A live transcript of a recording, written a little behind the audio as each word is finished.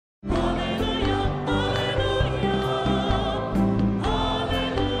Well,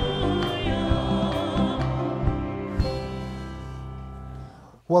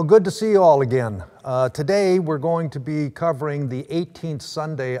 good to see you all again. Today we're going to be covering the 18th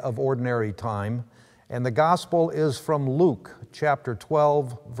Sunday of Ordinary Time, and the Gospel is from Luke chapter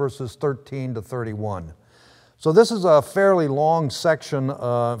 12, verses 13 to 31. So this is a fairly long section,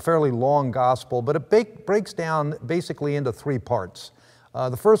 fairly long Gospel, but it breaks down basically into three parts.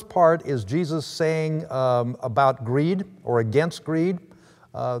 The first part is Jesus saying about greed or against greed.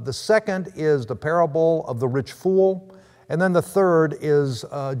 The second is the parable of the rich fool. And then the third is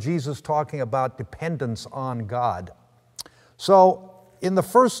Jesus talking about dependence on God. So in the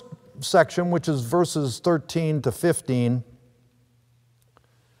first section, which is verses 13 to 15,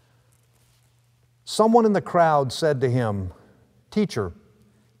 someone in the crowd said to him, "Teacher,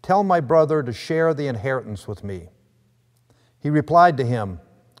 tell my brother to share the inheritance with me." He replied to him,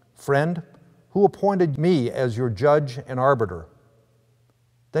 "Friend, who appointed me as your judge and arbiter?"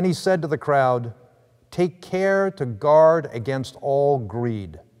 Then he said to the crowd, "Take care to guard against all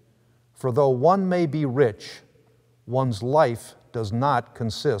greed, for though one may be rich, one's life does not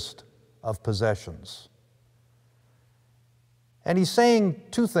consist of possessions." And he's saying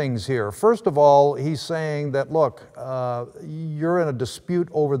two things here. First of all, he's saying that, look, you're in a dispute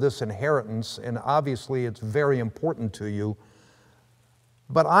over this inheritance, and obviously it's very important to you,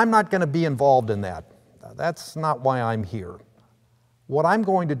 but I'm not going to be involved in that. That's not why I'm here. What I'm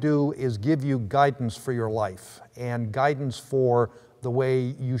going to do is give you guidance for your life and guidance for the way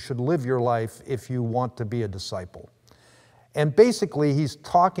you should live your life if you want to be a disciple. And basically, he's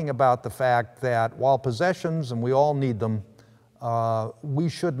talking about the fact that while possessions, and we all need them, we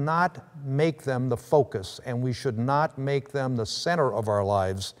should not make them the focus, and we should not make them the center of our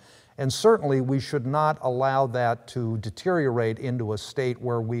lives. And certainly, we should not allow that to deteriorate into a state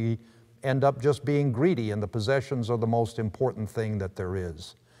where we end up just being greedy and the possessions are the most important thing that there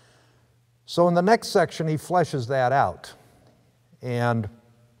is. So in the next section, he fleshes that out. And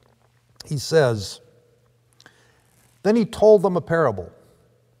he says, "Then he told them a parable.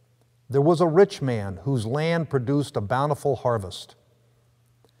 There was a rich man whose land produced a bountiful harvest.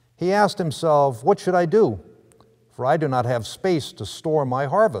 He asked himself, 'What should I do? For I do not have space to store my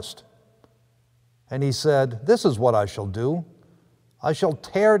harvest.' And he said, 'This is what I shall do. I shall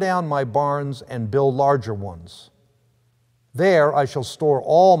tear down my barns and build larger ones. There I shall store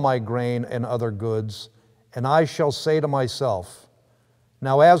all my grain and other goods, and I shall say to myself,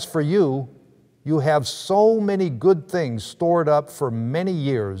 now as for you, you have so many good things stored up for many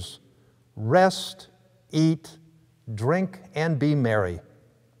years. Rest, eat, drink, and be merry.'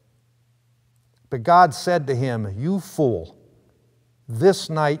 But God said to him, 'You fool, this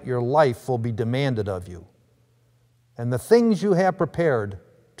night your life will be demanded of you. And the things you have prepared,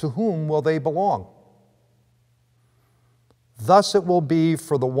 to whom will they belong? Thus it will be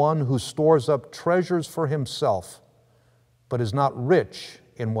for the one who stores up treasures for himself, but is not rich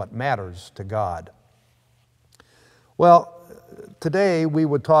in what matters to God.'" Well, today we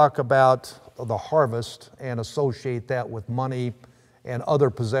would talk about the harvest and associate that with money and other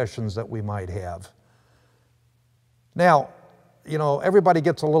possessions that we might have. Now, you know, everybody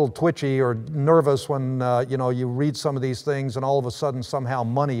gets a little twitchy or nervous when, you read some of these things and all of a sudden somehow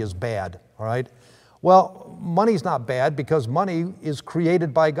money is bad, all right? Well, money's not bad because money is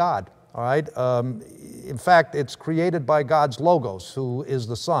created by God, all right? In fact, it's created by God's Logos, who is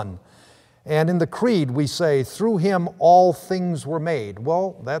the Son. And in the Creed, we say, "Through him all things were made."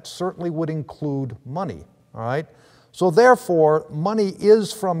 Well, that certainly would include money, all right? So therefore, money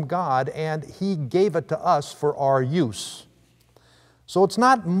is from God, and he gave it to us for our use. So it's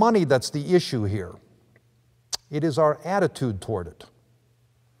not money that's the issue here. It is our attitude toward it.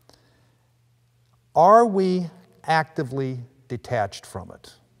 Are we actively detached from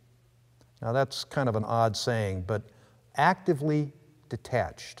it? Now that's kind of an odd saying, but actively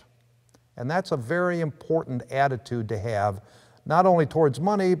detached. And that's a very important attitude to have, not only towards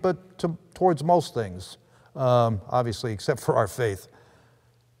money, but towards most things, obviously, except for our faith.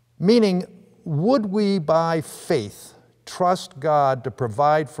 Meaning, would we by faith trust God to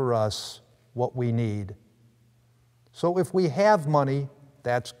provide for us what we need? So if we have money,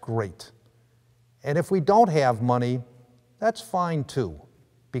 that's great. And if we don't have money, that's fine too,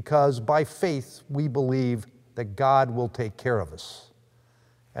 because by faith we believe that God will take care of us.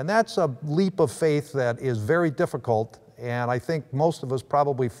 And that's a leap of faith that is very difficult, and I think most of us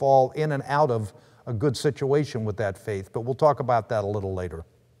probably fall in and out of a good situation with that faith, but we'll talk about that a little later.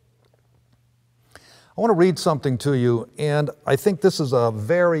 I want to read something to you, and I think this is a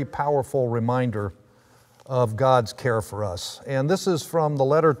very powerful reminder of God's care for us. And this is from the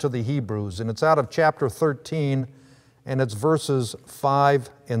letter to the Hebrews, and it's out of chapter 13, and it's verses 5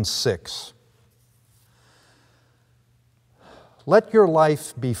 and 6. Let your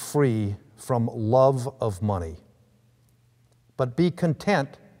life be free from love of money, but be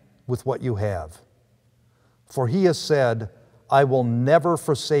content with what you have. For he has said, I will never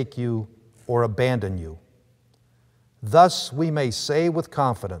forsake you or abandon you. Thus we may say with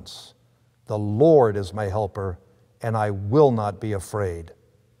confidence, the Lord is my helper, and I will not be afraid.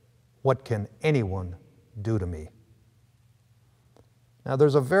 What can anyone do to me? Now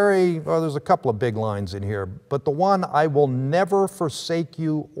there's a couple of big lines in here, but the one, I will never forsake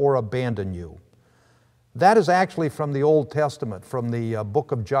you or abandon you. That is actually from the Old Testament, from the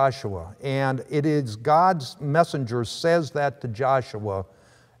book of Joshua. And it is God's messenger says that to Joshua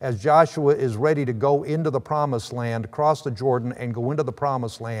as Joshua is ready to go into the promised land, cross the Jordan and go into the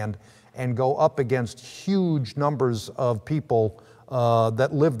promised land and go up against huge numbers of people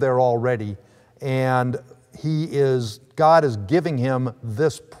that live there already. And God is giving him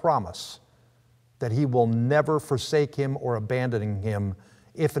this promise that he will never forsake him or abandon him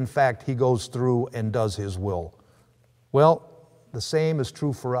if in fact he goes through and does his will. Well, the same is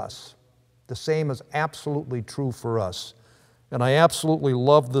true for us. The same is absolutely true for us. And I absolutely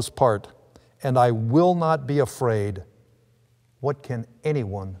love this part. And I will not be afraid. What can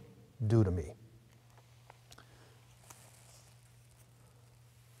anyone do to me?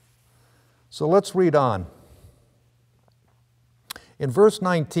 So let's read on. In verse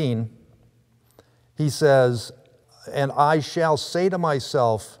 19, he says, and I shall say to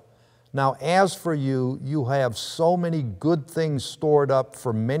myself, now as for you, you have so many good things stored up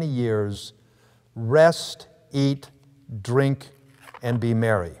for many years. Rest, eat, drink, and be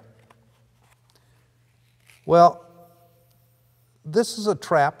merry. Well, this is a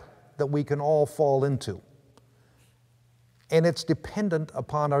trap that we can all fall into. And it's dependent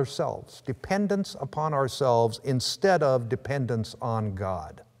upon ourselves. Dependence upon ourselves instead of dependence on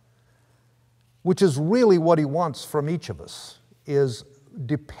God. Which is really what he wants from each of us, is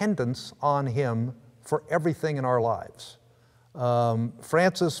dependence on him for everything in our lives.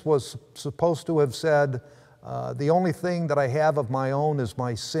 Francis was supposed to have said, the only thing that I have of my own is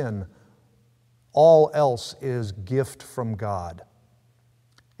my sin. All else is gift from God.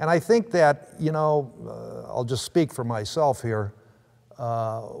 And I think that, I'll just speak for myself here,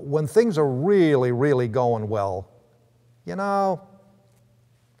 when things are really, really going well, it's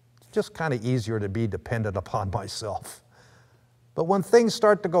just kind of easier to be dependent upon myself. But when things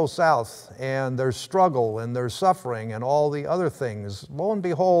start to go south and there's struggle and there's suffering and all the other things, lo and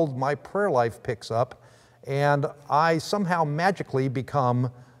behold, my prayer life picks up and I somehow magically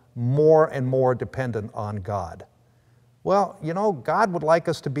become more and more dependent on God. Well, God would like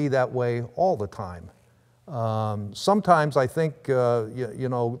us to be that way all the time. Sometimes I think,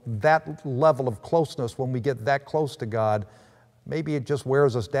 that level of closeness, when we get that close to God, maybe it just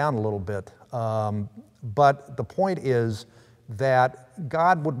wears us down a little bit. But the point is that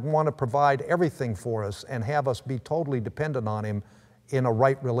God would want to provide everything for us and have us be totally dependent on him in a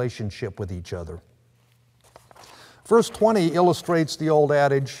right relationship with each other. Verse 20 illustrates the old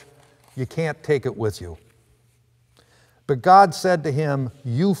adage, you can't take it with you. But God said to him,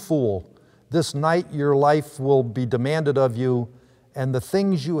 you fool, this night your life will be demanded of you, and the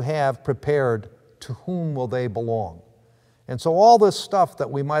things you have prepared, to whom will they belong? And so all this stuff that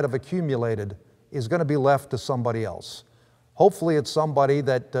we might have accumulated is going to be left to somebody else. Hopefully it's somebody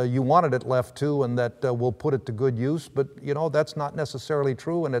that you wanted it left to and that will put it to good use, but that's not necessarily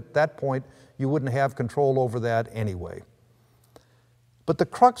true, and at that point you wouldn't have control over that anyway. But the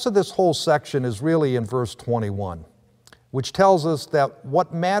crux of this whole section is really in verse 21, which tells us that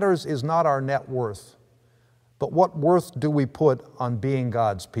what matters is not our net worth, but what worth do we put on being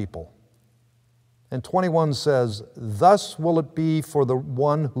God's people. And 21 says, thus will it be for the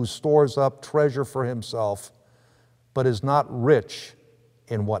one who stores up treasure for himself, but is not rich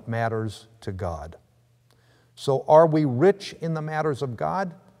in what matters to God. So are we rich in the matters of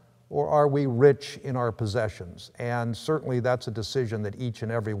God, or are we rich in our possessions? And certainly that's a decision that each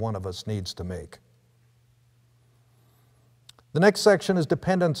and every one of us needs to make. The next section is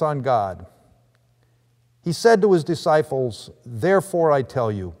dependence on God. He said to his disciples, therefore I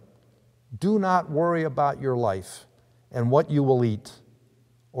tell you, do not worry about your life and what you will eat,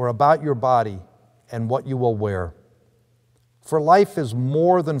 or about your body and what you will wear. For life is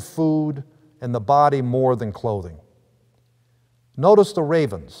more than food, and the body more than clothing. Notice the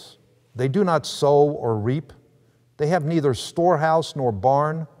ravens. They do not sow or reap. They have neither storehouse nor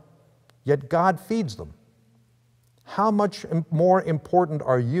barn, yet God feeds them. How much more important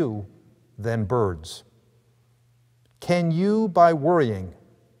are you than birds? Can you, by worrying,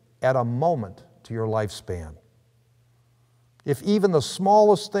 add a moment to your lifespan? If even the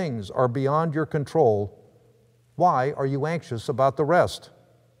smallest things are beyond your control, why are you anxious about the rest?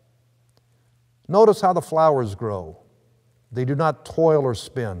 Notice how the flowers grow. They do not toil or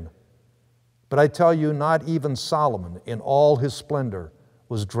spin. But I tell you, not even Solomon in all his splendor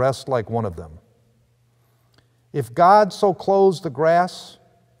was dressed like one of them. If God so clothes the grass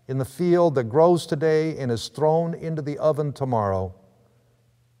in the field that grows today and is thrown into the oven tomorrow,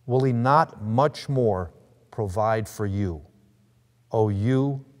 will He not much more provide for you, O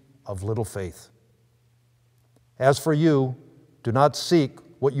you of little faith? As for you, do not seek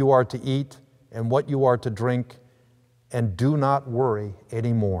what you are to eat and what you are to drink, and do not worry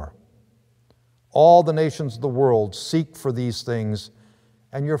anymore. All the nations of the world seek for these things,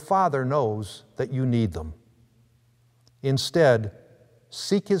 and your Father knows that you need them. Instead,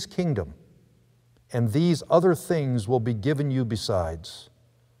 seek His kingdom, and these other things will be given you besides.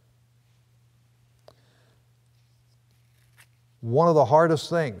 One of the hardest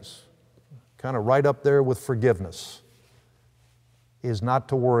things, kind of right up there with forgiveness, is not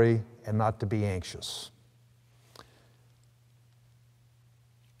to worry and not to be anxious.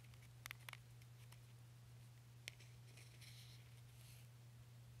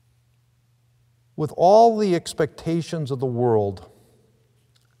 With all the expectations of the world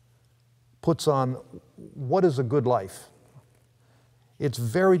puts on what is a good life, it's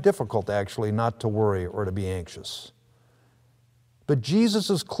very difficult actually not to worry or to be anxious. But Jesus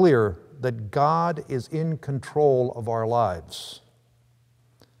is clear that God is in control of our lives.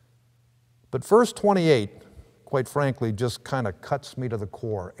 But verse 28, quite frankly, just kind of cuts me to the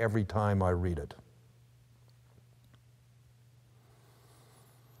core every time I read it.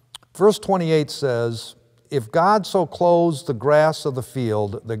 Verse 28 says, if God so clothes the grass of the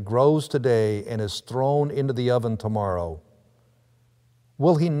field that grows today and is thrown into the oven tomorrow,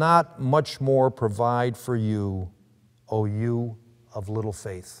 will He not much more provide for you, O you of little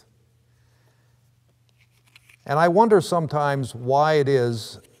faith? And I wonder sometimes why it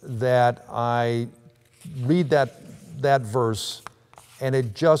is that I read that verse and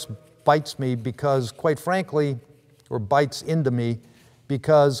it just bites me because, quite frankly, or bites into me,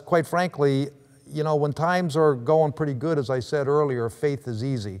 because, quite frankly, you know, when times are going pretty good, as I said earlier, faith is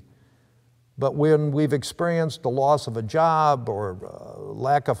easy. But when we've experienced the loss of a job or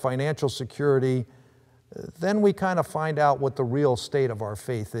lack of financial security, then we kind of find out what the real state of our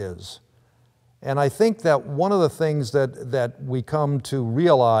faith is. And I think that one of the things that we come to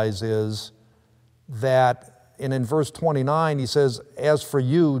realize is that, and in verse 29, he says, as for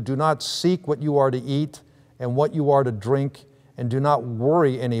you, do not seek what you are to eat and what you are to drink, and do not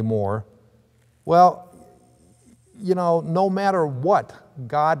worry anymore. Well, you know, no matter what,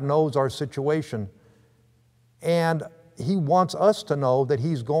 God knows our situation, and He wants us to know that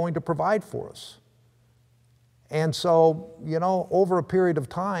He's going to provide for us. And so, you know, over a period of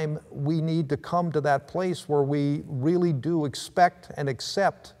time, we need to come to that place where we really do expect and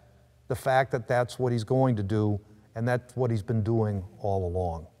accept the fact that that's what He's going to do, and that's what He's been doing all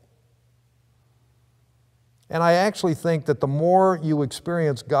along. And I actually think that the more you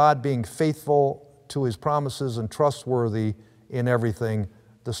experience God being faithful to His promises and trustworthy in everything,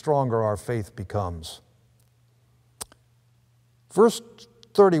 the stronger our faith becomes. Verse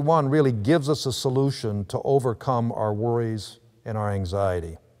 31 really gives us a solution to overcome our worries and our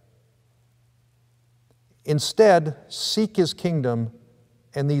anxiety. Instead, seek His kingdom,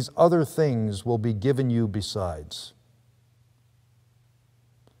 and these other things will be given you besides.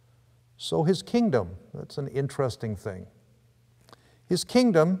 So His kingdom, that's an interesting thing. His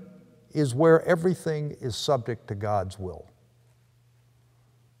kingdom is where everything is subject to God's will.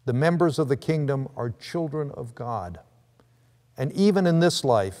 The members of the kingdom are children of God, and even in this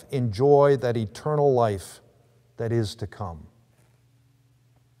life enjoy that eternal life that is to come.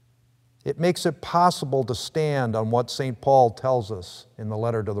 It makes it possible to stand on what St. Paul tells us in the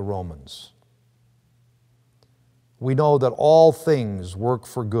letter to the Romans. We know that all things work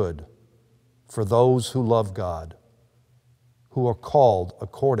for good for those who love God, who are called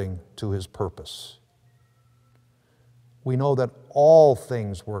according to His purpose. We know that all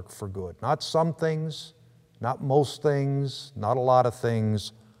things work for good, not some things, not most things, not a lot of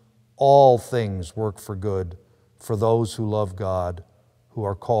things. All things work for good for those who love God, who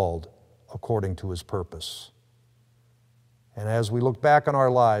are called according to His purpose. And as we look back on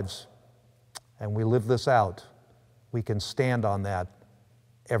our lives and we live this out, we can stand on that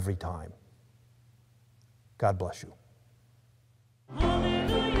every time. God bless you.